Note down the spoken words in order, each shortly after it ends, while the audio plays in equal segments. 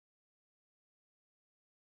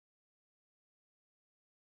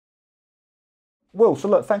Will, so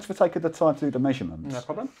look, thanks for taking the time to do the measurements. No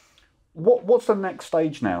problem. What's the next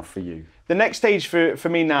stage now for you? The next stage for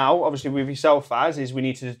me now, obviously with yourself is we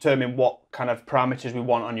need to determine what kind of parameters we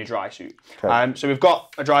want on your dry suit. Okay. So we've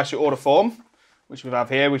got a dry suit order form, which we have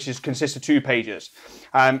here, which consists of 2 pages.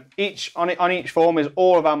 On each form is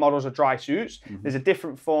all of our models of dry suits. There's a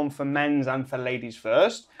different form for men's and for ladies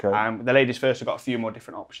first. Okay. The ladies first have got a few more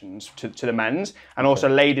different options to the men's, and also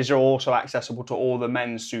ladies are also accessible to all the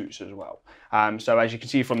men's suits as well. So as you can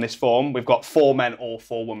see from this form, we've got 4 men or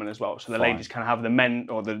 4 women as well. So the ladies can have the men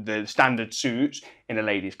or the standard suits in a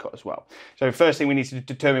ladies cut as well. So first thing we need to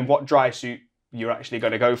determine what dry suit you're actually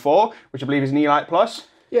going to go for, which I believe is an E.Lite Plus.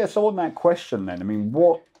 Yeah, so on that question then, I mean,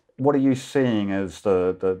 what are you seeing as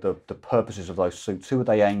the purposes of those suits? Who are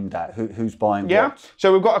they aimed at? Who's buying what?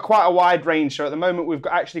 So we've got quite a wide range. So at the moment we've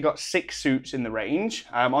actually got 6 suits in the range.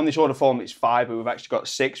 On this order form it's 5, but we've actually got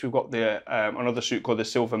 6. We've got the another suit called the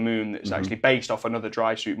Silver Moon that's actually based off another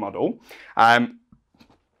dry suit model.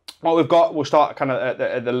 What we've got, we'll start kind of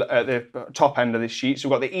at the top end of this sheet. So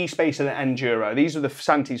we've got the E.Space and Enduro. These are the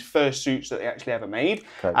Santi's first suits that they actually ever made.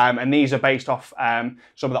 Okay. And these are based off some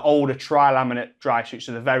of the older tri-laminate dry suits,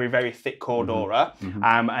 so the very, very thick Cordura.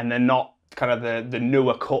 And they're not kind of the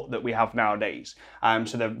newer cut that we have nowadays.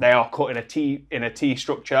 So they are cut in a T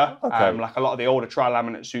structure, like a lot of the older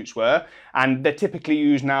tri-laminate suits were. And they're typically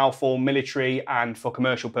used now for military and for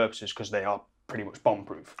commercial purposes because they are pretty much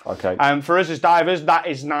bomb-proof. Okay. For us as divers, that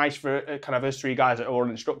is nice for kind of us 3 guys that are all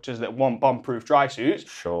instructors that want bomb-proof dry suits.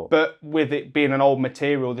 Sure. But with it being an old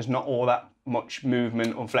material, there's not all that much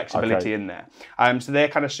movement or flexibility in there. So they're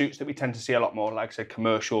kind of suits that we tend to see a lot more, like I said,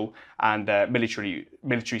 commercial and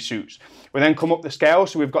military suits. We then come up the scale,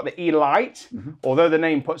 so we've got the E.Lite. Although the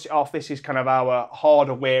name puts it off, this is kind of our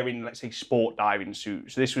harder wearing, let's say, sport diving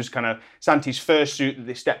suit. So this was kind of Santi's first suit that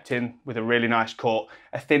they stepped in with a really nice cut,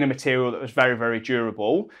 a thinner material that was very, very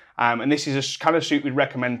durable. And this is a kind of suit we'd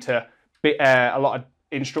recommend to a lot of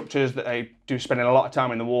instructors that they do spending a lot of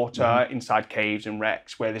time in the water, inside caves and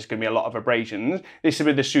wrecks where there's going to be a lot of abrasions. This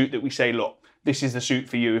is the suit that we say, look, this is the suit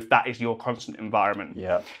for you if that is your constant environment.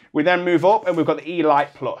 Yeah. We then move up and we've got the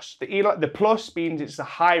E.Lite Plus. The Plus means it's a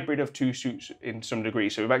hybrid of 2 suits in some degree.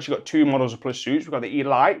 So we've actually got 2 models of Plus suits. We've got the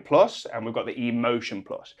E.Lite Plus and we've got the E.Motion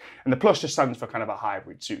Plus. And the Plus just stands for kind of a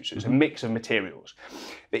hybrid suit. So it's a mix of materials.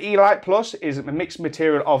 The E.Lite Plus is a mixed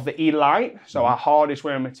material of the E.Lite, so our hardest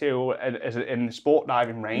wearing material in the sport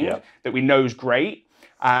diving range that we know is great.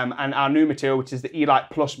 And our new material, which is the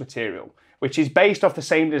E.Lite Plus material, which is based off the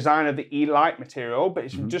same design of the E.Lite material, but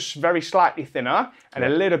it's just very slightly thinner and a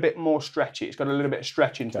little bit more stretchy. It's got a little bit of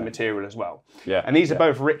stretch into the material as well. Yeah. And these are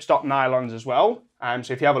both ripstop nylons as well.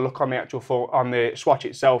 So if you have a look on the on the swatch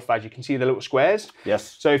itself, as you can see the little squares.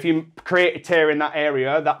 Yes. So if you create a tear in that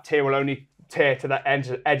area, that tear will only tear to that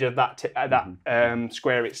edge of that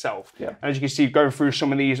square itself. Yeah. And as you can see, going through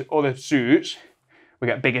some of these other suits, we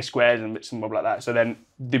get bigger squares and bits and bobs like that. So then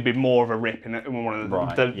there'd be more of a rip in one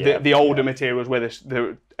of the older materials where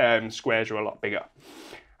the squares are a lot bigger.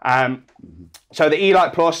 So the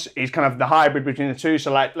E.Lite Plus is kind of the hybrid between the 2.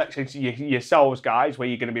 So like, let's say yourselves guys, where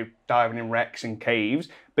you're going to be diving in wrecks and caves,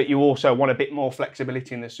 but you also want a bit more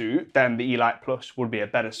flexibility in the suit, then the E.Lite Plus would be a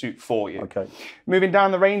better suit for you. Okay. Moving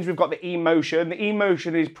down the range, we've got the E.Motion. The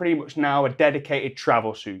E.Motion is pretty much now a dedicated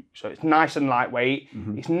travel suit. So it's nice and lightweight.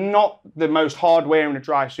 It's not the most hard wearing of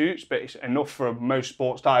dry suits, but it's enough for most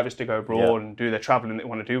sports divers to go abroad and do their traveling that they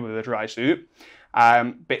want to do with a dry suit.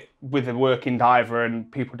 But with a working diver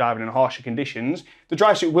and people diving in harsher conditions, the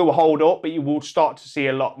dry suit will hold up, but you will start to see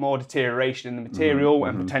a lot more deterioration in the material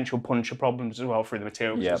and potential puncture problems as well through the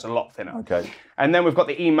material because it's a lot thinner. Okay. And then we've got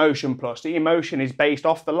the E.Motion Plus. The E.Motion is based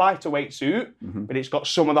off the lighter weight suit, but it's got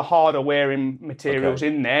some of the harder wearing materials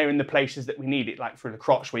in there in the places that we need it, like through the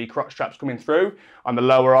crotch where your crotch strap's coming through, on the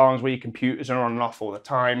lower arms where your computers are on and off all the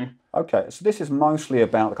time. Okay, so this is mostly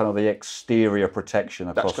about kind of the exterior protection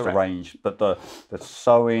across the range, but the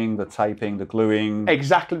sewing, the taping, the gluing...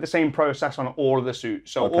 Exactly the same process on all of the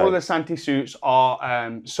suits. So all of the Santi suits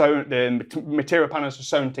are sewn, the material panels are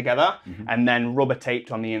sewn together and then rubber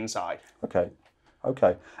taped on the inside. Okay,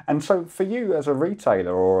 okay. And so for you as a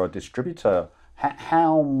retailer or a distributor,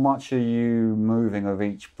 how much are you moving of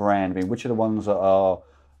each brand? I mean, which are the ones that are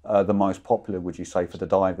the most popular, would you say, for the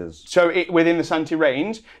divers? So within the Santi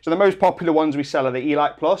range, so the most popular ones we sell are the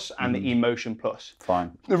E.Lite Plus and the E.Motion Plus.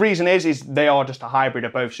 Fine. The reason is they are just a hybrid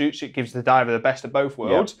of both suits. It gives the diver the best of both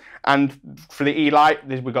worlds. Yep. And for the E.Lite,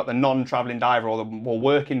 we've got the non-traveling diver or the more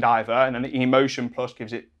working diver, and then the E.Motion Plus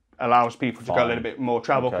gives it allows people to go a little bit more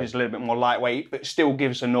travel because it's a little bit more lightweight, but still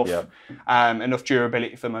gives enough enough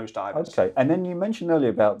durability for most divers. Okay, and then you mentioned earlier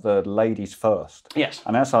about the ladies first. Yes.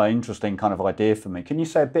 And that's an interesting kind of idea for me. Can you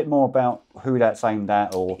say a bit more about who that's aimed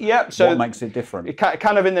at, or so what makes it different? It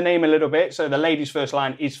kind of in the name a little bit. So the ladies first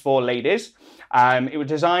line is for ladies. It was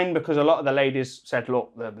designed because a lot of the ladies said,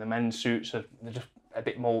 look, the men's suits are just a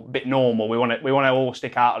bit normal. We want to all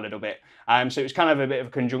stick out a little bit. So it was kind of a bit of a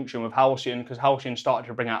conjunction with Halcyon, because Halcyon started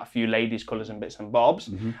to bring out a few ladies' colours and bits and bobs.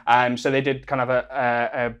 So they did kind of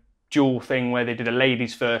a dual thing where they did a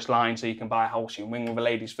ladies first line, so you can buy a Halcyon wing with a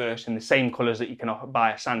ladies first in the same colours that you can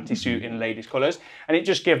buy a Santi suit in ladies colours. And it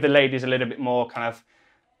just gave the ladies a little bit more kind of,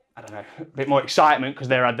 I don't know, a bit more excitement because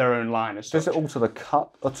they had their own line as such. Does it alter the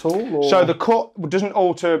cut at all? Or? So the cut doesn't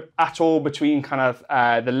alter at all between kind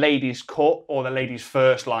of the ladies cut or the ladies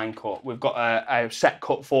first line cut. We've got a set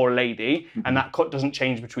cut for a lady, and that cut doesn't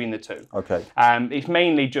change between the two. Okay. It's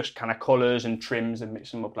mainly just kind of colours and trims and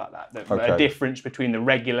mix them up like that. A difference between the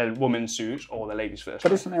regular women's suits or the ladies first.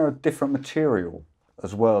 But isn't there a different material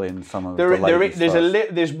as well in some of the ladies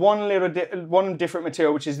there's one different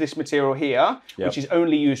material, which is this material here, which is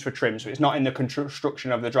only used for trim. So it's not in the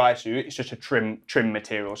construction of the dry suit. It's just a trim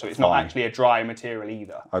material. So it's not actually a dry material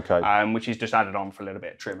either. Okay. Which is just added on for a little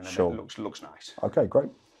bit of trim, and it looks nice. Okay, great.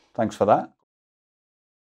 Thanks for that.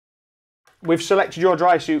 We've selected your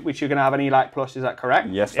dry suit, which you're going to have an E.Lite Plus, is that correct?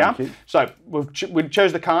 Yes, thank you. So we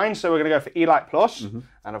chose the kind, so we're going to go for E.Lite Plus,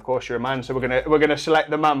 and of course you're a man, so we're going to select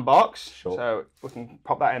the man box. Sure. So we can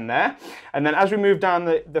pop that in there, and then as we move down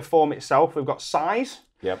the form itself, we've got size.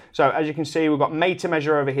 Yep. So as you can see, we've got made to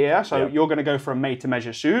measure over here. So you're going to go for a made to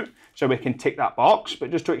measure suit, so we can tick that box.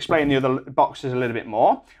 But just to explain the other boxes a little bit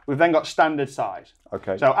more, we've then got standard size.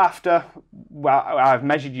 Okay. So after I've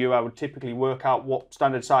measured you, I would typically work out what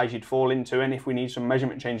standard size you'd fall into, and if we need some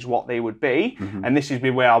measurement changes, what they would be. And this is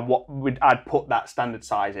where I'd put that standard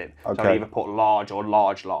size in. Okay. So I'd either put large or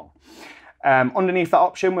large long. Underneath that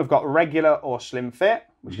option, we've got regular or slim fit,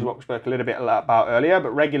 which is what we spoke a little bit about earlier.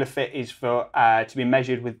 But regular fit is for to be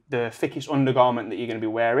measured with the thickest undergarment that you're going to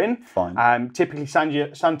be wearing. Fine. Typically,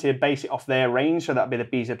 Santi base it off their range, so that'd be the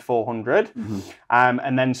BZ400.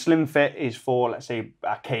 And then slim fit is for, let's say,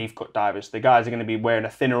 cave cut divers. The guys are going to be wearing a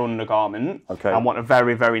thinner undergarment and want a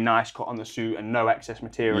very, very nice cut on the suit and no excess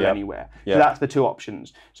material anywhere. So that's the two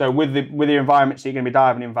options. So with the environments that you're going to be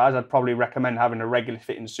diving in, Vaz, I'd probably recommend having a regular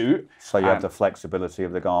fitting suit. So you have the flexibility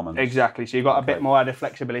of the garments. Exactly. So you've got a bit more added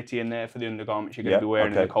flexibility in there for the undergarments you're going to be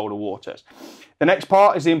wearing in the colder waters. The next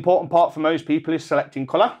part is the important part for most people, is selecting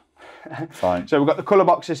colour. Fine. So we've got the colour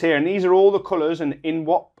boxes here, and these are all the colours and in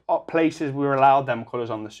what places we're allowed them colours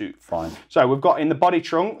on the suit. Fine. So we've got in the body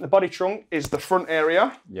trunk is the front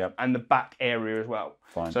area and the back area as well.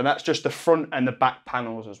 Fine. So that's just the front and the back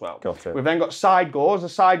panels as well. Got it. We've then got side gauze. The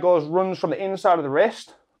side gauze runs from the inside of the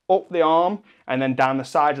wrist up the arm and then down the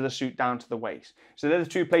sides of the suit down to the waist. So they're the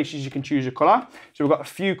two places you can choose a colour. So we've got a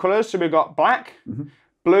few colours. So we've got black,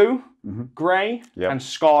 blue, grey and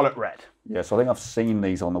scarlet red. Yes, I think I've seen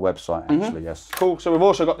these on the website actually, yes. Cool, so we've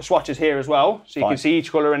also got the swatches here as well. So you can see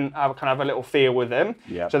each colour and have a little feel with them.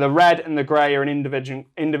 So the red and the grey are an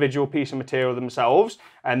individual piece of material themselves.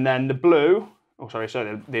 And then the blue,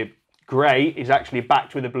 the grey is actually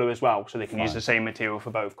backed with the blue as well, so they can use the same material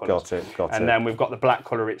for both colours. Got it. And then we've got the black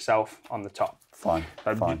colour itself on the top. Fine.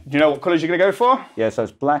 Do you know what colours you're going to go for? Yeah, so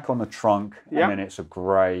it's black on the trunk, and then it's a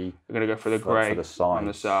grey. We're going to go for the grey for the sides. on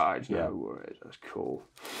the sides. No worries, that's cool.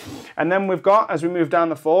 And then we've got, as we move down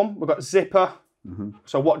the form, we've got zipper.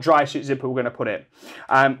 So what dry suit zipper we're going to put in.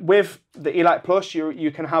 With the E.Lite Plus, you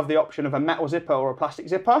can have the option of a metal zipper or a plastic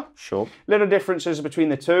zipper. Sure. Little differences between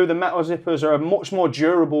the two. The metal zippers are a much more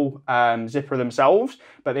durable zipper themselves,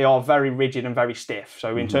 but they are very rigid and very stiff.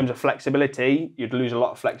 So in terms of flexibility, you'd lose a lot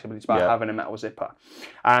of flexibility by having a metal zipper.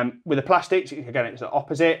 With the plastics, again, it's the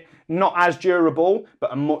opposite. Not as durable,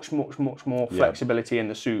 but a much more flexibility in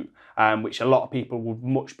the suit, which a lot of people would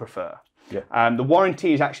much prefer. The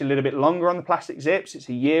warranty is actually a little bit longer on the plastic zips. It's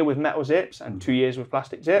a year with metal zips and 2 years with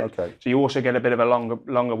plastic zip. Okay. So you also get a bit of a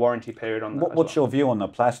longer warranty period on that. What's your view on the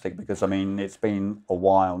plastic? Because I mean, it's been a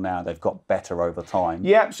while now. They've got better over time.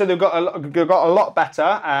 Yeah, so they've got a lot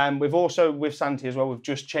better. We've also, with Santi as well, we've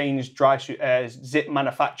just changed dry suit zip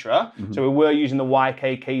manufacturer. So we were using the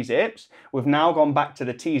YKK zips. We've now gone back to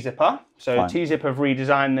the T-zipper. So T-zip have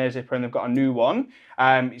redesigned their zipper and they've got a new one.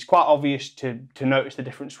 It's quite obvious to notice the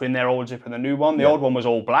difference between their old zipper and the new one. The old one was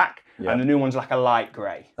all black and the new one's like a light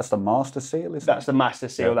grey. That's the Master Seal, isn't it? That's the Master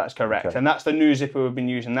Seal, that's correct. Okay. And that's the new zipper we've been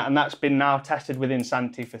using, and that's been now tested within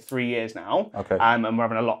Santi for 3 years now. Okay. And we're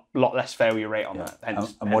having a lot less failure rate on that.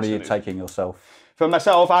 And what are you taking yourself? For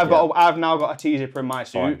myself, I've now got a T-zipper in my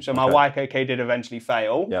suit, Fine. so my YKK did eventually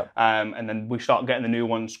fail, Yeah. and then we started getting the new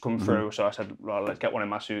ones come through, so I said, well, let's get one in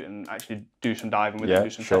my suit and actually do some diving with it,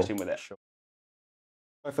 do some testing with it. Sure.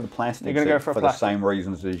 Go for the plastic. You're going to go for a plastic. The same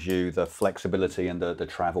reasons as you, the flexibility and the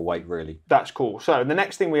travel weight, really. That's cool. So the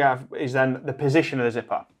next thing we have is then the position of the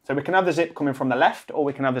zipper. So we can have the zip coming from the left, or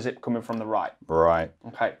we can have the zip coming from the right. Right.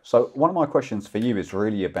 Okay. So one of my questions for you is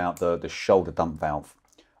really about the shoulder dump valve.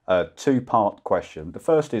 Two-part question. The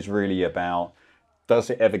first is really about, does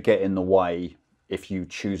it ever get in the way if you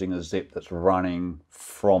choosing a zip that's running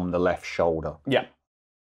from the left shoulder? Yeah.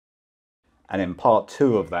 And then part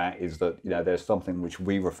two of that is that, you know, there's something which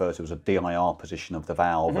we refer to as a DIR position of the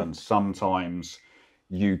valve, and sometimes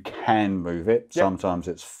you can move it, sometimes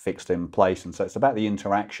it's fixed in place, and so it's about the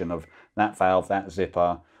interaction of that valve, that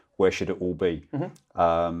zipper. Where should it all be?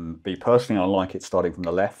 But personally, I like it starting from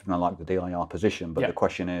the left, and I like the DIR position. But the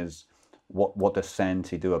question is, what does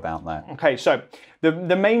Santi do about that? Okay, so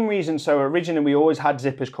the main reason, so originally we always had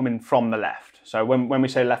zippers coming from the left. So when we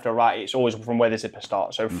say left or right, it's always from where the zipper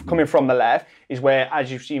starts. So coming from the left is where,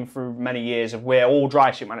 as you've seen for many years, of where all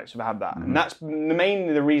dry suit managers have had that. And that's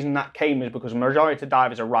mainly the reason that came, is because the majority of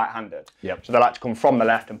divers are right-handed. So they like to come from the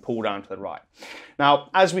left and pull down to the right.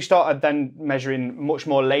 Now, as we started then measuring much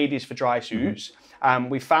more ladies for dry suits,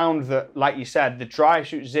 we found that, like you said, the dry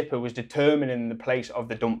suit zipper was determining the place of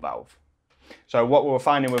the dump valve. So what we were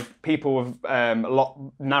finding with people with a lot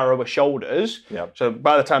narrower shoulders, so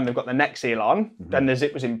by the time they've got the neck seal on, then the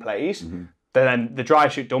zip was in place, then the dry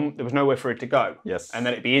suit dump, there was nowhere for it to go. And then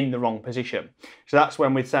it'd be in the wrong position. So that's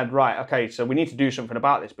when we said, right, okay, so we need to do something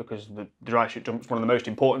about this, because the dry suit dump is one of the most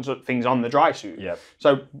important things on the dry suit.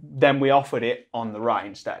 So then we offered it on the right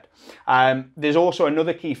instead. There's also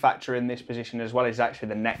another key factor in this position as well, is actually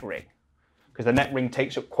the neck ring, because the neck ring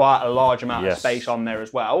takes up quite a large amount of space on there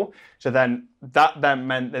as well. So then that then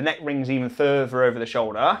meant the neck ring's even further over the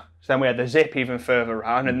shoulder. So then we had the zip even further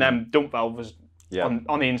around, and then dump valve was on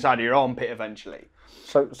the inside of your armpit eventually.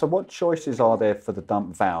 So what choices are there for the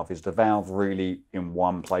dump valve? Is the valve really in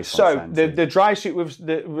one place? So the dry suit with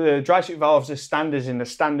the dry suit valves are standards in the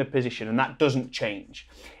standard position, and that doesn't change.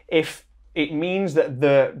 If it means that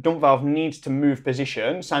the dump valve needs to move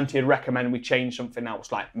position, Santi would recommend we change something else,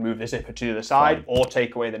 like move the zipper to the other side or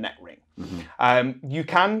take away the neck ring. You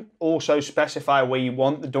can also specify where you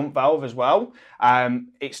want the dump valve as well.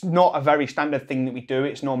 It's not a very standard thing that we do.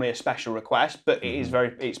 It's normally a special request, but it is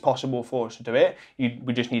it's possible for us to do it.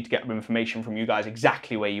 We just need to get information from you guys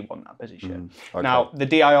exactly where you want that position. Now, the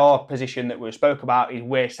DIR position that we spoke about is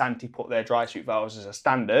where Santi put their dry suit valves as a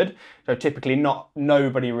standard. So typically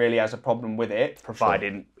nobody really has a problem with it,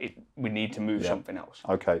 providing we need to move something else.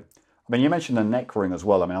 Okay. I mean, you mentioned the neck ring as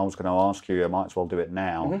well. I mean, I was going to ask you, I might as well do it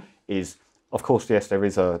now, is, of course, yes, there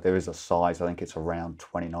is a size, I think it's around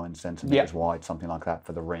 29 centimetres wide, something like that,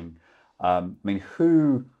 for the ring. I mean,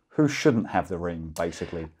 who shouldn't have the ring,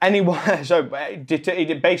 basically? Anyone. So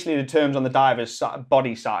basically the terms on the diver's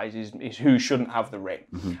body size is who shouldn't have the ring.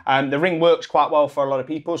 The ring works quite well for a lot of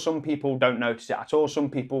people. Some people don't notice it at all. Some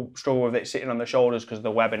people struggle with it sitting on the shoulders because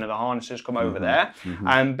the webbing of the harnesses come over there.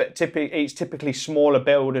 But it's typically smaller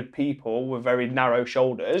builded people with very narrow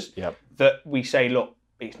shoulders that we say, look,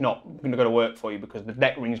 it's not going to work for you, because the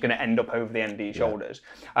neck ring is going to end up over the end of your shoulders.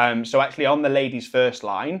 So actually on the ladies first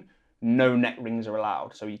line, no neck rings are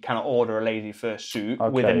allowed. So you cannot order a lady first suit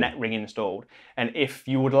with a neck ring installed. And if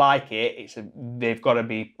you would like it, they've got to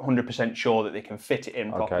be 100% sure that they can fit it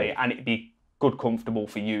in properly, and it'd be good, comfortable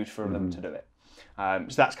for you, for them to do it.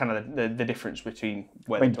 So that's kind of the difference between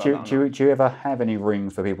whether. Do you ever have any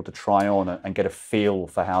rings for people to try on and get a feel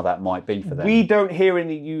for how that might be for them? We don't here in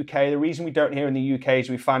the UK. The reason we don't here in the UK is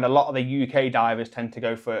we find a lot of the UK divers tend to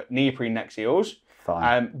go for neoprene neck seals.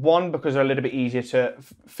 One, because they're a little bit easier to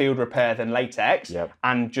field repair than latex,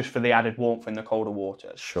 and just for the added warmth in the colder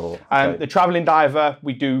waters. The travelling diver,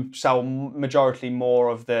 we do sell majority more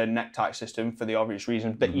of the neck tight system for the obvious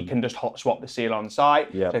reason that you can just hot swap the seal on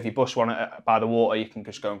site. So if you bust one by the water, you can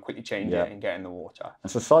just go and quickly change it and get in the water. And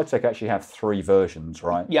so Sidetech actually have 3 versions,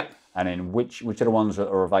 right? And then which are the ones that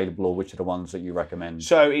are available, or which are the ones that you recommend?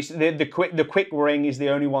 So it's the quick ring is the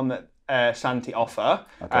only one that Santi offer,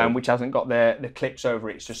 which hasn't got the clips over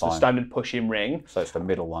it. It's just the standard push-in ring. So it's the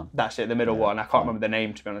middle one. That's it, the middle one. I can't remember the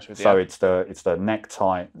name, to be honest with you. So it's the neck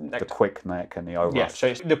tight, the quick neck, and the over. So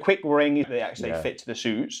it's the quick ring. They actually fit to the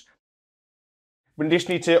suits. We just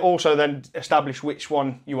need to also then establish which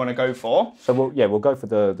one you want to go for. So we'll go for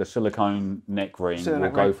the silicone neck ring.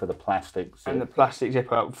 We'll go for the plastic zip. And the plastic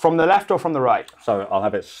zipper. From the left or from the right? So I'll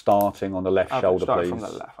have it starting on the left shoulder, please. From the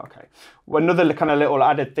left, okay. Well, another kind of little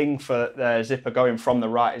added thing for the zipper going from the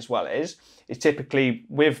right as well is typically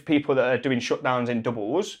with people that are doing shutdowns in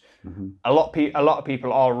doubles, a lot of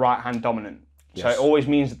people are right-hand dominant. So it always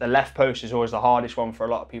means that the left post is always the hardest one for a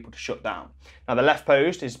lot of people to shut down. Now the left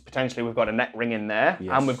post is potentially we've got a neck ring in there,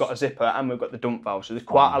 and we've got a zipper, and we've got the dump valve. So there's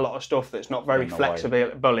quite a lot of stuff that's not very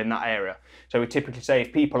flexible in that area. So we typically say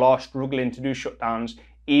if people are struggling to do shutdowns,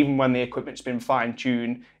 even when the equipment's been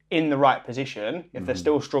fine-tuned in the right position, if they're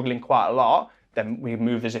still struggling quite a lot, then we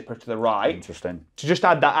move the zipper to the right. Interesting. To just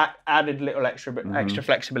add that added little extra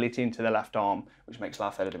flexibility into the left arm, which makes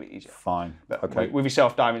life a little bit easier. Fine. But okay. with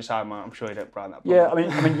yourself diving Sidemount, I'm sure you don't find that problem.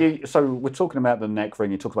 Yeah, I mean, so we're talking about the neck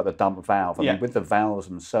ring. You talk about the dump valve. I mean, with the valves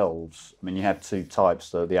themselves, I mean, you have two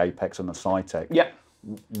types: the Apex and the Cytec. Yeah.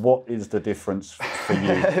 What is the difference for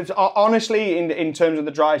you? Honestly, in terms of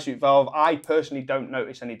the Drysuit valve, I personally don't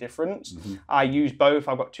notice any difference. I use both.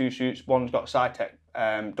 I've got two suits. One's got Cytec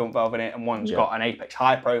dump valve in it, and one's got an Apex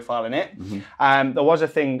high profile in it. There was a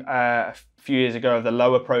thing a few years ago of the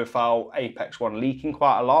lower profile Apex one leaking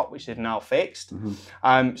quite a lot, which is now fixed.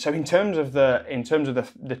 So in terms of the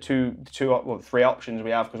three options we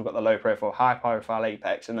have, because we've got the low profile, high profile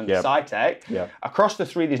Apex, and then the Cytec. Across the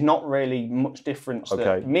three, there's not really much difference.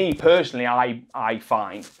 That me personally, I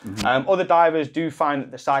find. Other divers do find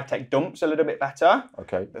that the Cytec dumps a little bit better.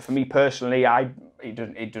 But for me personally, it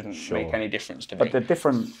doesn't make any difference to me. But they're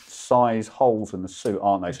different size holes in the suit,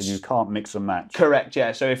 aren't they? So you can't mix and match. Correct,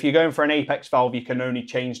 yeah. So if you're going for an Apex valve, you can only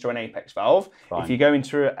change to an Apex valve. If you go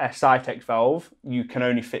into a Cytec valve, you can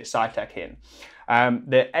only fit Cytec in.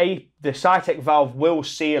 The Cytec valve will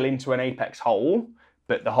seal into an Apex hole,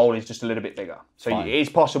 but the hole is just a little bit bigger. So it is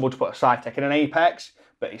possible to put a Cytec in an Apex,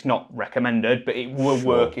 but it's not recommended, but it will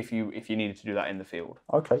work if you needed to do that in the field.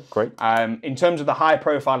 Okay, great. In terms of the high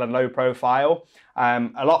profile and low profile,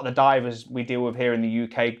 a lot of the divers we deal with here in the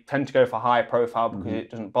UK tend to go for high profile because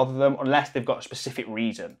it doesn't bother them unless they've got a specific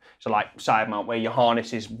reason. So like Sidemount, where your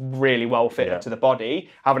harness is really well fitted to the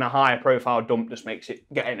body, having a higher profile dump just makes it,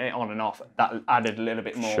 getting it on and off, that added a little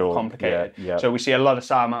bit more complicated. So we see a lot of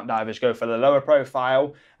Sidemount divers go for the lower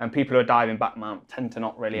profile, and people who are diving back mount tend to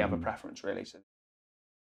not really have a preference really.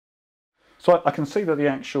 So I can see that the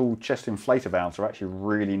actual chest inflator valves are actually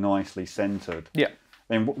really nicely centered. Yeah.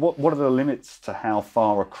 I mean, what are the limits to how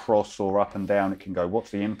far across or up and down it can go?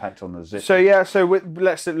 What's the impact on the zip? So yeah,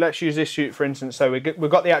 let's use this suit for instance. So we've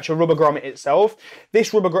got the actual rubber grommet itself.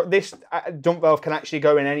 This dump valve can actually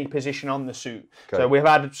go in any position on the suit. So we've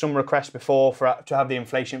had some requests before to have the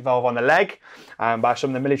inflation valve on the leg, by some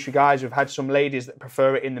of the military guys. We've had some ladies that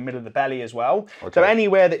prefer it in the middle of the belly as well. So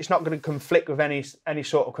anywhere that it's not going to conflict with any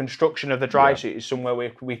sort of construction of the dry suit is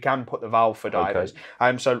somewhere we can put the valve for divers.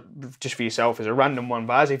 So just for yourself as a random one,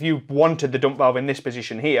 Vaz, if you wanted the dump valve in this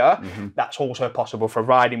position here, that's also possible for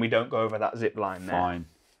riding. We don't go over that zip line there. Fine.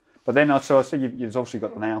 But then, so I see you've obviously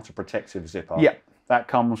got an outer protective zipper. Yeah. That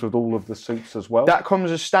comes with all of the suits as well? That comes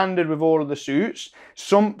as standard with all of the suits.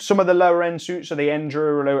 Some of the lower end suits are the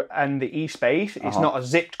Enduro and the E.Space. It's not a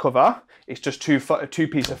zipped cover. It's just two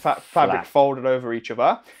pieces of fabric folded over each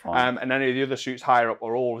other. And any of the other suits higher up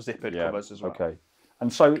are all zippered covers as well. Okay.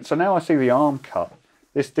 And so now I see the arm cut.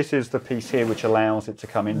 This is the piece here which allows it to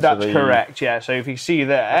come into That's correct, yeah. So if you see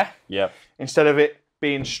there, instead of it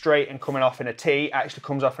being straight and coming off in a T, it actually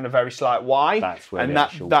comes off in a very slight Y. That's where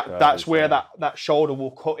that's where that shoulder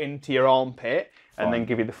will cut into your armpit and then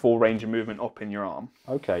give you the full range of movement up in your arm.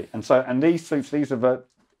 Okay, and these suits, these are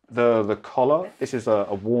the collar. This is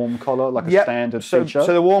a warm collar, like a standard feature.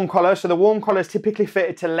 So the warm collar. So the warm collar is typically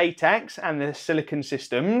fitted to latex and the silicone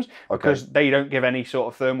systems because they don't give any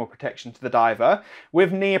sort of thermal protection to the diver.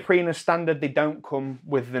 With neoprene as standard, they don't come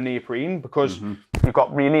with the neoprene because you've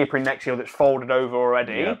got your neoprene neck seal that's folded over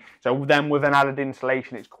already. So then with an added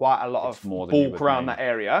insulation, it's quite a lot of bulk around that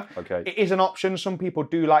area. It is an option. Some people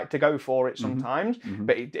do like to go for it sometimes,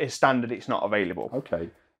 but it is standard. It's not available.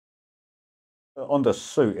 On the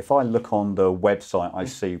suit, if I look on the website, I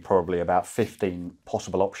see probably about 15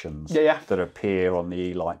 possible options that appear on the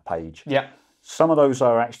E.Lite page. Some of those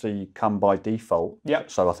are actually come by default.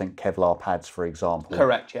 So I think Kevlar pads, for example.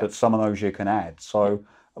 Correct, But some of those you can add. So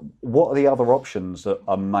what are the other options that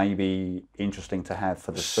are maybe interesting to have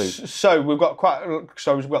for the suit? So we've got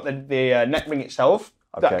the neck ring itself.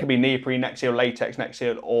 That could be neoprene neck seal, latex neck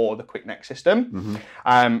seal, or the quick neck system.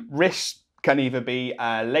 Wrists can either be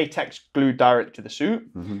latex glued directly to the suit.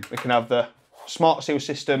 We can have the smart seal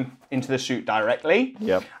system into the suit directly.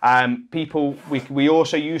 Yep. We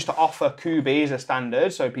also used to offer Kubi as a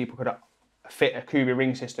standard, so people could fit a Kubi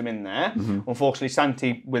ring system in there. Unfortunately,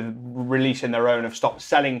 Santi, with releasing their own, have stopped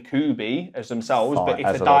selling Kubi as themselves. Fine, but if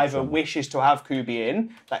as a an diver option. wishes to have Kubi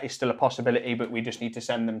in, that is still a possibility, but we just need to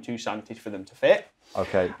send them to Santi for them to fit.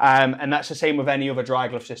 Okay. And that's the same with any other dry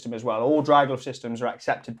glove system as well. All dry glove systems are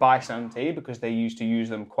accepted by Santi because they used to use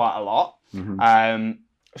them quite a lot.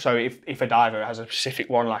 So if a diver has a specific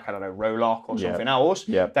one, like, I don't know, Rolock or something else,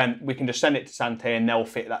 then we can just send it to Santi and they'll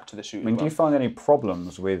fit that to the suit. I mean, do you find any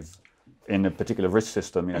problems with, in a particular wrist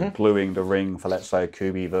system, you know, gluing the ring for, let's say, a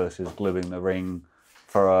Kubi versus gluing the ring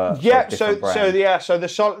for a different brand? So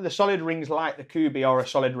the solid rings like the Kubi are a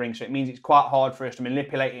solid ring, so it means it's quite hard for us to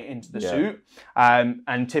manipulate it into the suit.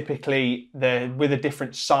 And typically, with the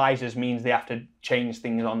different sizes means they have to change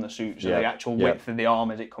things on the suit, so the actual width of the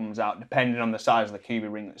arm as it comes out, depending on the size of the Kubi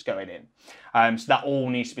ring that's going in. So that all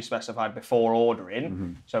needs to be specified before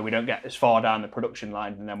ordering, so we don't get as far down the production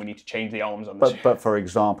line and then we need to change the arms on the suit. But for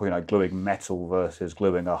example, you know, gluing metal versus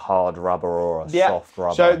gluing a hard rubber or a soft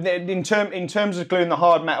rubber. So in terms of gluing the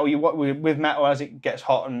hard metal, with metal, as it gets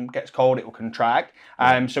hot and gets cold, it will contract.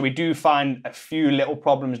 So we do find a few little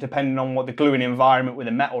problems depending on what the gluing environment with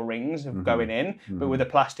the metal rings are going in. But with the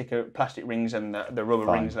plastic rings and the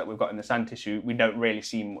rubber rings that we've got in the Santi suit, we don't really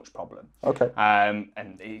see much problem. Okay. And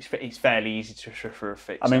it's fairly easy to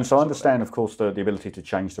fix. I mean, so I understand, of course, the ability to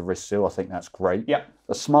change the wrist seal. I think that's great. Yeah.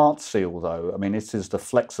 The smart seal, though, I mean, this is the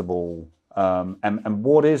flexible, and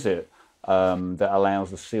what is it that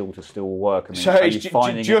allows the seal to still work? I mean, So are you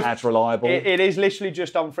finding it as reliable? It is literally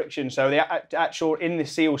just on friction. So the actual, in the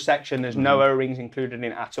seal section, there's no O-rings included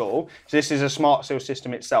in it at all. So this is a smart seal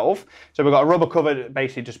system itself. So we've got a rubber cover that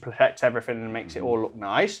basically just protects everything and makes it all look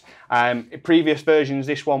nice. In previous versions,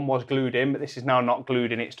 this one was glued in, but this is now not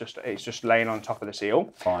glued in. It's just laying on top of the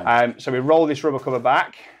seal. Fine. So we roll this rubber cover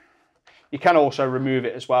back. You can also remove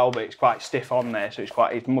it as well, but it's quite stiff on there, so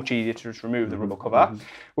it's much easier to just remove the rubber cover.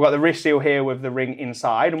 We've got the wrist seal here with the ring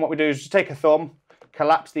inside, and what we do is just take a thumb,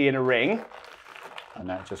 collapse the inner ring, and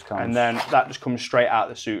that just comes. And then that just comes straight out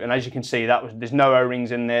of the suit. And as you can see, there's no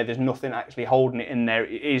O-rings in there. There's nothing actually holding it in there.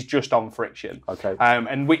 It is just on friction. Okay.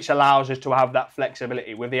 And which allows us to have that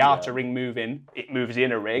flexibility. With the outer ring moving, it moves the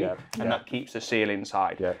inner ring, and that keeps the seal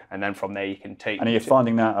inside. Yeah. And then from there you can take. And are you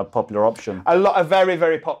finding that a popular option? A very,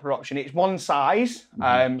 very popular option. It's one size.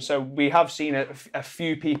 So we have seen a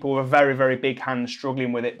few people with very, very big hands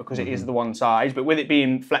struggling with it because it is the one size. But with it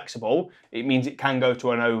being flexible, it means it can go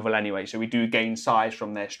to an oval anyway. So we do gain size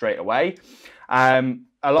from there straight away. A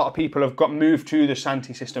lot of people have moved to the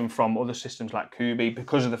Santi system from other systems like Kubi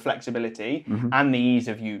because of the flexibility and the ease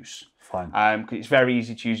of use. Fine. Because it's very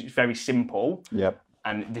easy to use. It's very simple. Yep.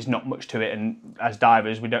 And there's not much to it. And as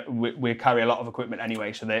divers, we carry a lot of equipment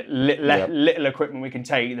anyway. So the little equipment we can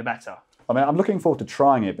take, the better. I mean, I'm looking forward to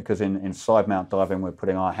trying it because in Sidemount diving, we're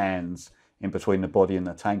putting our hands in between the body and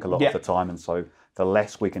the tank a lot of the time, and so the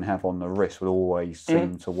less we can have on the wrist will always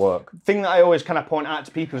seem to work. The thing that I always kind of point out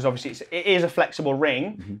to people is obviously it is a flexible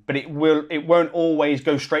ring, but it won't always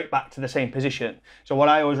go straight back to the same position. So what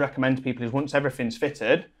I always recommend to people is once everything's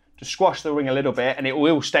fitted, just squash the ring a little bit and it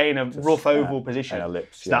will stay in a rough oval position.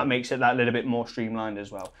 Ellipse, so that makes it that little bit more streamlined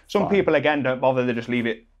as well. Some people, again, don't bother, they just leave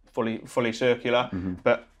it fully circular,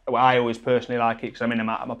 but I always personally like it because I'm in and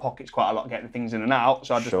out of my pockets quite a lot getting things in and out,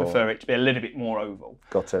 so I just prefer it to be a little bit more oval.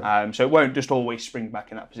 Got it. So it won't just always spring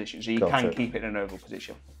back in that position, so you can keep it in an oval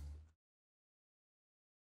position.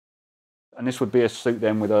 And this would be a suit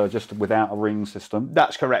then with just without a ring system?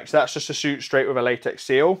 That's correct. So that's just a suit straight with a latex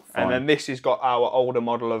seal. And then this has got our older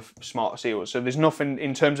model of smart seals. So there's nothing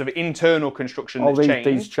in terms of internal construction that's changed.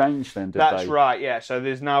 These changed then, did That's right, yeah. So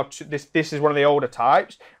there's now, this is one of the older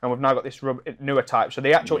types, and we've now got this newer type. So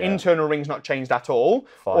the actual internal ring's not changed at all.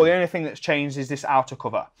 Or the only thing that's changed is this outer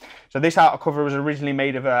cover. So this outer cover was originally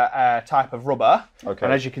made of a type of rubber. Okay.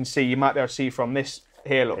 And as you can see, you might be able to see from this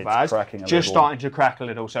here, look, Vaz, just starting to crack a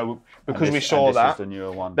little. So because we saw that, this is the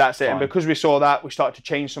newer one. That's it. And because we saw that, we started to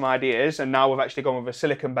change some ideas, and now we've actually gone with a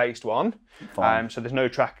silicone-based one. So there's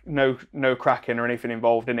no cracking or anything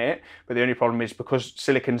involved in it. But the only problem is because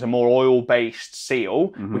silicone's a more oil-based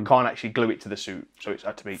seal, we can't actually glue it to the suit. So it's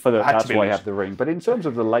had to be. That's why you have the ring. But in terms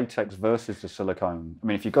of the latex versus the silicone, I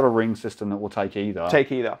mean, if you've got a ring system that will take either.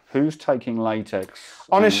 Take either. Who's taking latex?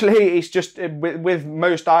 Honestly, it's just with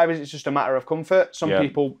most divers, it's just a matter of comfort. Some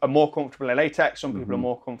people are more comfortable in latex. Some people are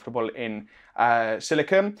more comfortable in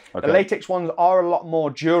silicone. The latex ones are a lot more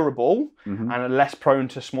durable and are less prone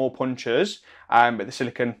to small punctures. But the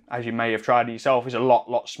silicone, as you may have tried it yourself, is a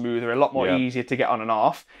lot smoother, a lot more easier to get on and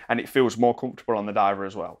off, and it feels more comfortable on the diver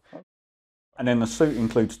as well. And then the suit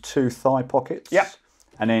includes 2 thigh pockets. Yep.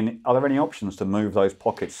 And then, are there any options to move those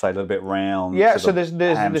pockets, say, a little bit round? Yeah, to so the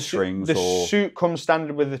there's hamstrings the suit comes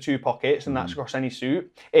standard with the 2 pockets, and that's across any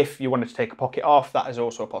suit. If you wanted to take a pocket off, that is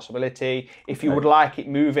also a possibility. If you would like it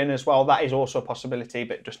moving as well, that is also a possibility,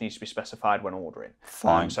 but it just needs to be specified when ordering.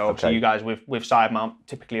 Fine. So obviously you guys with Sidemount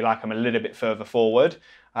typically like them a little bit further forward.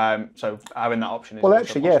 So having that option is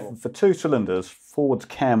actually, possible. for 2 cylinders, forwards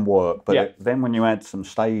can work, but then when you add some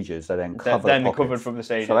stages, they then cover then the they're covered from the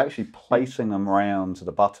stages. So actually placing them round to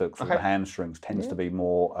the buttocks or the hamstrings tends to be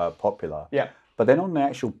more popular. Yeah. But then on the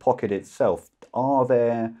actual pocket itself, are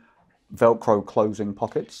there Velcro closing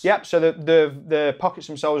pockets? Yep, so the pockets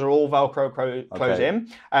themselves are all Velcro close in.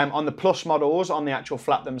 On the Plus models, on the actual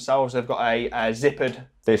flap themselves, they've got a zippered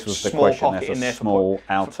This was the small question, pocket there's in a there small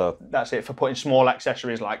outer... That's it, for putting small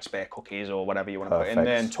accessories like spare cookies or whatever you want to put in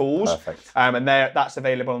there, and tools. Perfect. And that's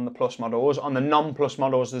available on the Plus models. On the non-Plus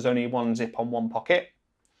models, there's only one zip on one pocket.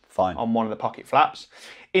 Fine. On one of the pocket flaps.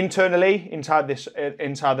 Internally, inside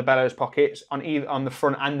the bellows pockets, on the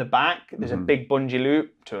front and the back, there's a big bungee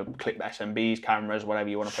loop to clip SMBs, cameras, whatever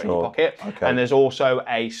you want to put in your pocket. Okay. And there's also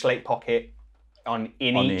a slate pocket in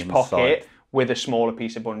each pocket with a smaller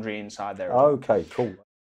piece of bungee inside there. Okay, cool.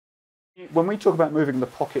 When we talk about moving the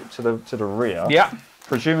pocket to the rear,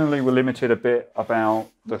 presumably we're limited a bit about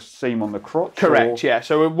the seam on the crotch. Correct. Yeah.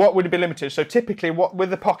 So what would be limited? So typically, with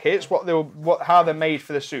the pockets, how they're made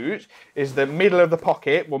for the suit is the middle of the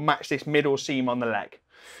pocket will match this middle seam on the leg.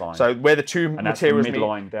 Fine. So where the two materials meet,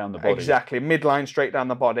 midline down the body. Exactly, midline straight down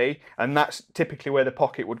the body, and that's typically where the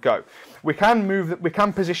pocket would go. We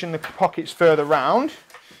can position the pockets further round.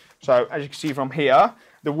 So as you can see from here,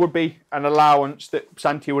 there would be an allowance that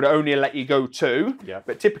Santi would only let you go to,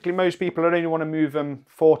 but typically most people only want to move them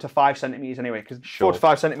 4 to 5 centimetres anyway, because 4 to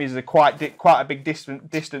 5 centimetres is quite a big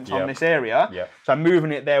distance on this area. So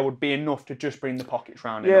moving it there would be enough to just bring the pockets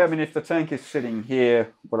round. I mean, if the tank is sitting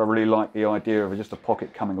here, but I really like the idea of just a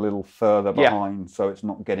pocket coming a little further behind, so it's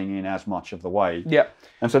not getting in as much of the way.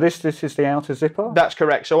 And so this is the outer zipper? That's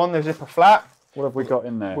correct. So on the zipper flap, what have we got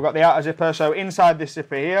in there? We've got the outer zipper. So inside this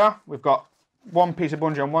zipper here, we've got one piece of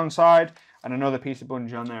bungee on one side and another piece of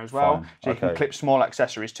bungee on there as well. So you can clip small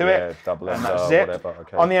accessories to it. Double and ender, that's zip. whatever.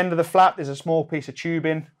 On the end of the flap, there's a small piece of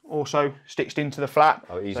tubing also stitched into the flap.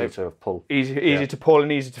 Oh, easy to pull. Easy to pull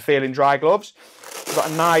and easy to feel in dry gloves. We've got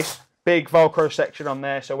a nice big Velcro section on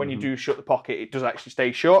there, so when you do shut the pocket, it does actually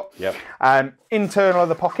stay shut. Internal of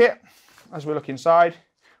the pocket, as we look inside,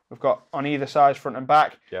 we've got on either side, front and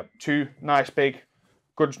back, 2 nice big,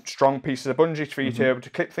 good strong pieces of bungee for you to be able to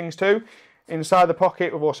clip things to. Inside the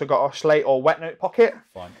pocket, we've also got a slate or wet note pocket.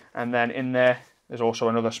 Fine. And then in there's also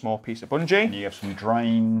another small piece of bungee. And you have some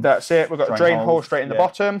drain. That's it. We've got a drain hole straight in the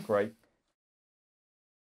bottom. Great.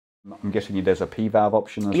 I'm guessing there's a P-valve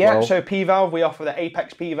option as well? Yeah, so P-valve, we offer the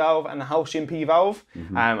Apex P-valve and the Halcyon P-valve,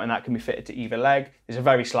 and that can be fitted to either leg. There's a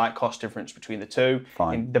very slight cost difference between the two.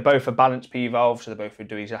 Fine. They're both a balanced P-valve, so they both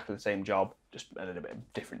do exactly the same job, just a little bit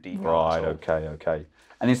of different detail. Right, okay.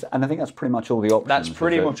 And I think that's pretty much all the options. That's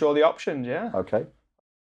pretty much all the options, yeah. Okay.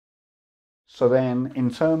 So then,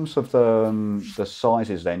 in terms of the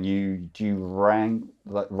sizes, then do you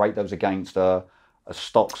rate those against a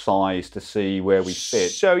stock size to see where we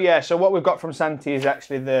fit? So yeah, so what we've got from Santi is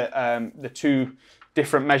actually the 2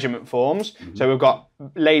 different measurement forms. So we've got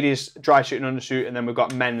ladies dry suit and undersuit, and then we've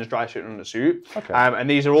got men's dry suit and undersuit. Okay. And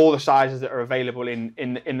these are all the sizes that are available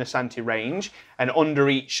in the Santi range. And under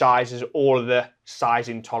each size is all of the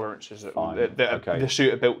sizing tolerances that the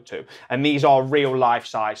suit are built to. And these are real life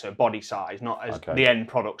size, so body size, not as the end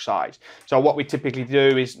product size. So what we typically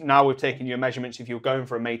do is, now we've taken your measurements if you're going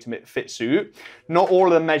for a made-to-fit suit. Not all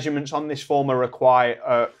of the measurements on this form are required.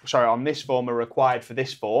 On this form are required for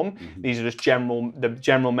this form. These are just the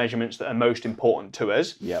general measurements that are most important to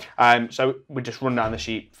us. So we just run down the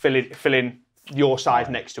sheet, fill in your size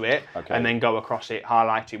next to it, and then go across it,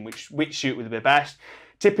 highlighting which suit would be best.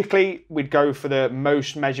 Typically, we'd go for the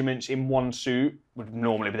most measurements in one suit. Would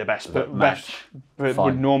normally be the best,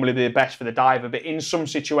 would normally be the best for the diver. But in some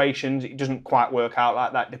situations, it doesn't quite work out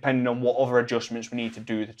like that, depending on what other adjustments we need to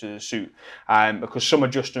do to the suit. Because some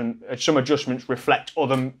adjustments reflect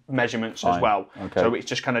other measurements as well. So it's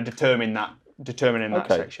just kind of determining that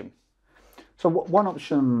section. So one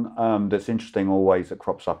option that's interesting always that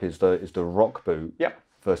crops up is the rock boot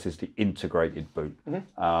versus the integrated boot.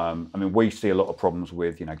 I mean, we see a lot of problems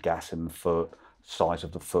with gas in the foot, size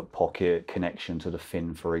of the foot pocket, connection to the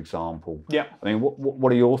fin, for example. Yeah. I mean,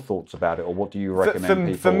 what are your thoughts about it, or what do you recommend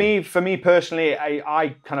people? For me personally,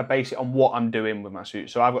 I kind of base it on what I'm doing with my suit.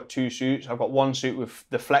 So I've got 2 suits. I've got one suit with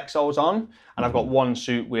the flex soles on, and I've got one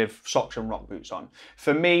suit with socks and rock boots on.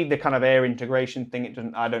 For me, the kind of air integration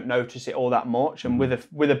thing, I don't notice it all that much. And with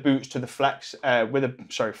the boots to the flex,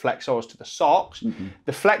 flex soles to the socks,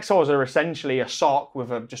 the flex soles are essentially a sock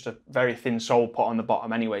with just a very thin sole put on the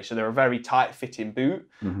bottom anyway. So they're a very tight fitting boot.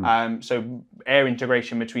 So air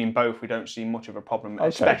integration between both, we don't see much of a problem,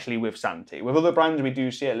 especially with Santi. With other brands, we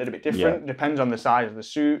do see it a little bit different. It depends on the size of the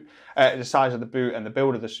suit, the size of the boot, and the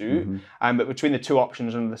build of the suit. But between the 2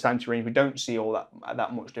 options under the Santi range, we don't see all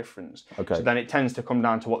that much difference. So then it tends to come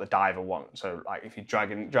down to what the diver wants. So like if you're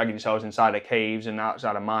dragging yourselves inside of caves and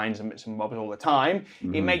outside of mines and bits and bobs all the time,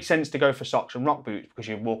 it makes sense to go for socks and rock boots because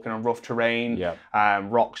you're walking on rough terrain,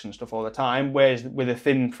 rocks and stuff all the time. Whereas with the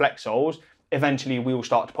thin flex soles, eventually we will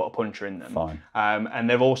start to put a puncher in them. And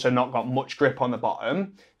they've also not got much grip on the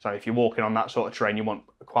bottom. So if you're walking on that sort of terrain, you want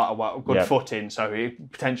quite a good footing, so you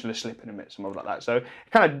potentially slipping a bit, something like that. So it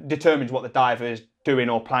kind of determines what the diver is doing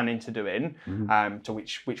or planning to doing, to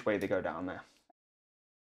which way they go down there.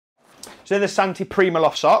 So they're the Santi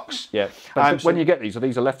Primaloft socks. But when you get these, are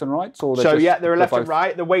these left and right? Or they're a left and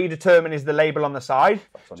right. The way you determine is the label on the side.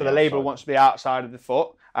 So the label wants to be outside of the foot.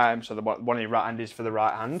 So the one in your right hand is for the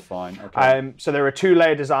right hand. So they're a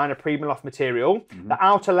 2-layer design of Primaloft material. The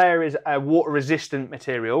outer layer is a water-resistant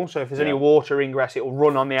material. So if there's any water ingress, it will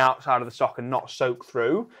run on the outside of the sock and not soak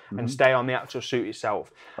through and stay on the actual suit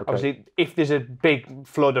itself. Obviously, if there's a big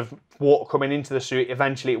flood of water coming into the suit,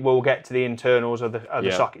 eventually it will get to the internals of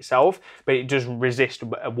the sock itself, but it does resist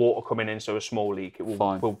water coming in, so a small leak it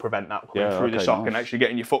will prevent that coming through the sock and actually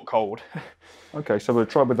getting your foot cold. So we'll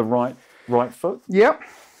try with the right foot.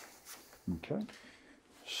 Okay.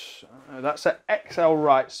 So that's an XL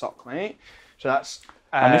right sock, mate. So that's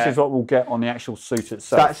and this is what we'll get on the actual suit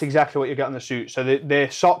itself. That's exactly what you get on the suit. So the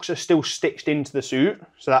socks are still stitched into the suit.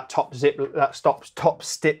 So that top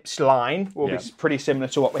stitch line will be pretty similar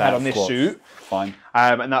to what we had on this suit. And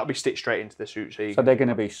that'll be stitched straight into the suit. So they're going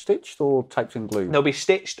to be stitched or taped and glued? They'll be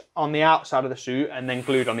stitched on the outside of the suit and then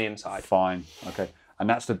glued on the inside. Okay. And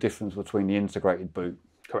that's the difference between the integrated boot.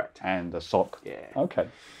 Correct. And the sock. Okay.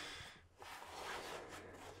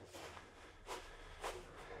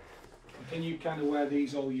 Can you kind of wear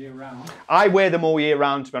these all year round? I wear them all year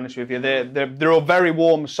round, to be honest with you. They're a very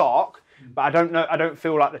warm sock, but I don't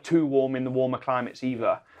feel like they're too warm in the warmer climates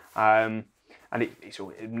either. And I'm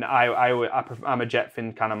a jet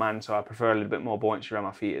fin kind of man, so I prefer a little bit more buoyancy around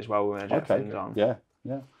my feet as well with jet fins on.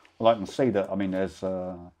 Well, I can see that. I mean, it's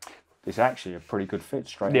actually a pretty good fit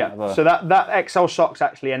straight out of the... So that XL sock's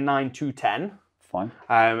actually a 9 to 10.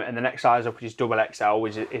 And the next size up, which is double XL,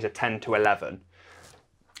 is a 10 to 11.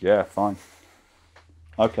 Okay,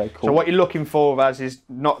 cool. So what you're looking for is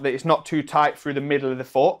that it's not too tight through the middle of the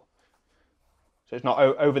foot. So it's not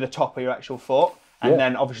over the top of your actual foot. And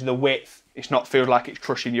then obviously the width, it's not feel like it's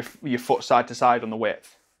crushing your foot side to side on the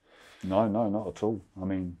width. No, not at all. I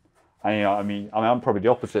mean, I'm probably the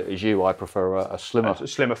opposite as you. I prefer a slimmer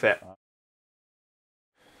fit.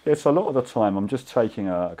 So a lot of the time I'm just taking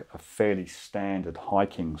a fairly standard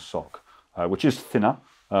hiking sock, which is thinner,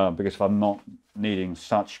 because if I'm not needing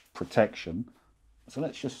such protection. So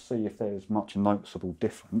let's just see if there's much noticeable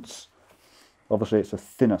difference. Obviously it's a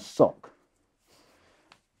thinner sock.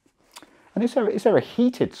 And is there a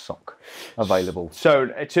heated sock available? So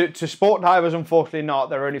to sport divers, unfortunately not.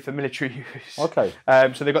 They're only for military use. Okay.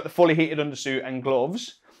 So they've got the fully heated undersuit and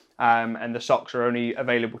gloves, and the socks are only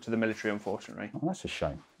available to the military, unfortunately. Oh, that's a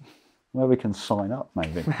shame. Well, we can sign up,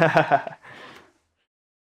 maybe.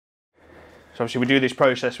 So obviously we do this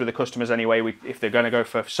process with the customers anyway. If they're going to go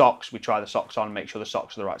for socks, we try the socks on, make sure the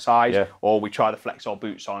socks are the right size, or we try the flex or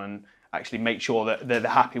boots on and actually make sure that they're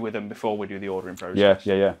happy with them before we do the ordering process.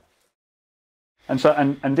 And so,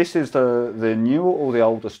 and this is the newer or the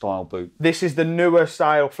older style boot? This is the newer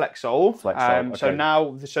style flex sole. Okay.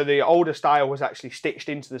 So the older style was actually stitched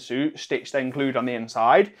into the suit, stitched then glued on the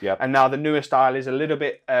inside. And now the newer style is a little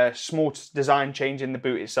bit small design change in the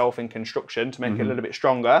boot itself in construction to make it a little bit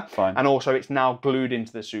stronger. And also it's now glued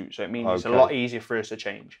into the suit, so it means it's a lot easier for us to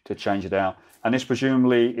change. To change it out. And this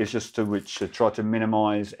presumably is just to try to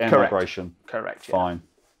minimise air migration. Correct. Fine.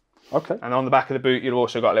 Okay. And on the back of the boot, you've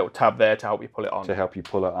also got a little tab there to help you pull it on. To help you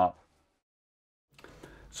pull it up.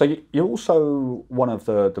 So you're also one of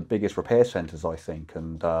the biggest repair centres, I think,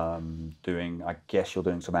 and I guess you're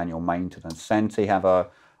doing some annual maintenance. Santi have a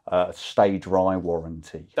stay dry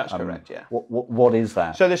warranty. That's correct, yeah. What is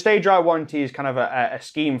that? So the stay dry warranty is kind of a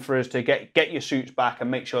scheme for us to get your suits back and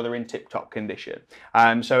make sure they're in tip-top condition.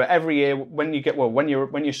 So every year when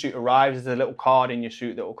your suit arrives, there's a little card in your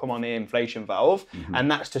suit that will come on the inflation valve, and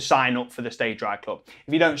that's to sign up for the Stay Dry Club.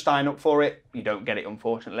 If you don't sign up for it, you don't get it,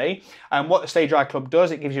 unfortunately. What the Stay Dry Club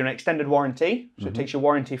does, it gives you an extended warranty. So it takes your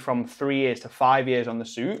warranty from 3 years to 5 years on the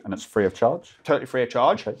suit. And it's free of charge? Totally free of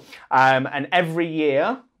charge. Okay. And every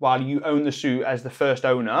year, while you own the suit as the first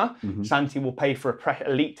owner, Santi will pay for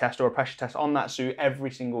a leak test or a pressure test on that suit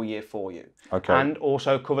every single year for you. Okay. And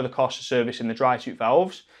also cover the cost of servicing the dry suit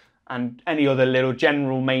valves and any other little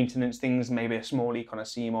general maintenance things, maybe a small leak on a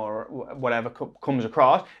seam or whatever comes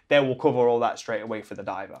across, they will cover all that straight away for the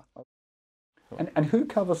diver. And who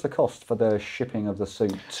covers the cost for the shipping of the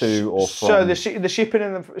suit to or from? So the shipping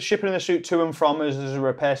and the suit to and from us as a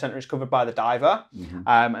repair centre is covered by the diver, and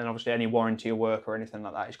obviously any warranty or work or anything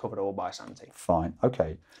like that is covered all by Santi. Fine,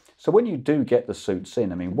 okay. So when you do get the suits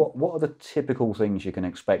in, I mean, what are the typical things you can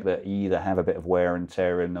expect that either have a bit of wear and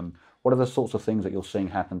tear in them? What are the sorts of things that you're seeing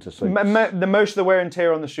happen to suits? Most of the wear and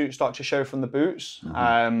tear on the suit start to show from the boots.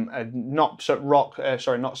 Not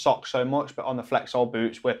socks so much, but on the Flexol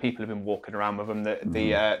boots where people have been walking around with them,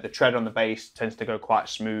 the tread on the base tends to go quite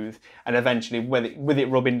smooth, and eventually with it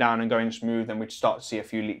rubbing down and going smooth, then we'd start to see a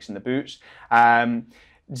few leaks in the boots.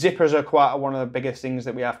 Zippers are one of the biggest things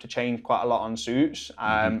that we have to change quite a lot on suits.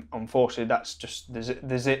 Unfortunately, that's just the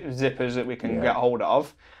zippers that we can get hold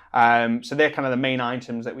of. So they're kind of the main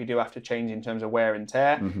items that we do have to change in terms of wear and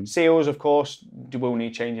tear. Seals, of course, will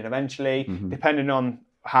need changing eventually. Depending on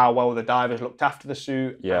how well the divers looked after the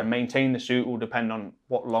suit and maintain the suit will depend on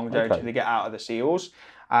what longevity they get out of the seals.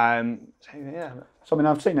 So I mean,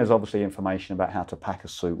 I've seen there's obviously information about how to pack a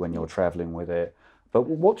suit when you're travelling with it. But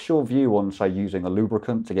what's your view on, say, using a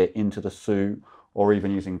lubricant to get into the suit, or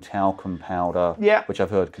even using talcum powder, which I've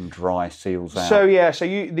heard can dry seals out? So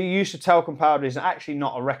the use of talcum powder is actually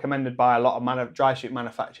not recommended by a lot of dry suit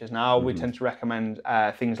manufacturers now. We tend to recommend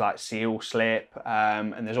things like seal slip,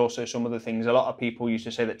 and there's also some other things. A lot of people used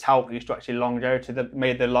to say that talc used to actually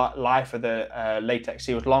made the life of the latex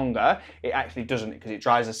seals longer. It actually doesn't, because it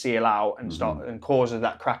dries the seal out and causes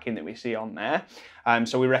that cracking that we see on there.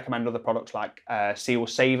 So we recommend other products like Seal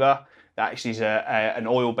Saver. That actually is an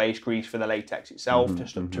oil-based grease for the latex itself,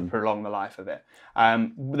 just to prolong the life of it.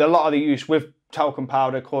 With a lot of the use with talcum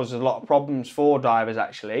powder causes a lot of problems for divers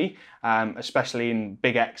actually, especially in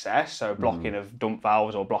big excess. So blocking of dump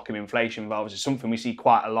valves or blocking inflation valves is something we see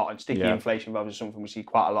quite a lot, and sticky inflation valves is something we see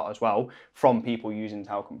quite a lot as well from people using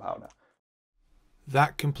talcum powder.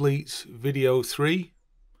 That completes video 3.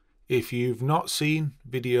 If you've not seen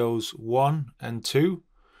videos 1 and 2,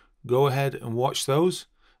 go ahead and watch those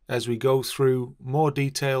as we go through more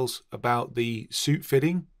details about the suit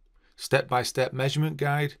fitting, step-by-step measurement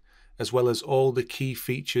guide, as well as all the key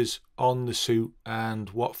features on the suit and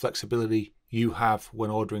what flexibility you have when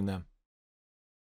ordering them.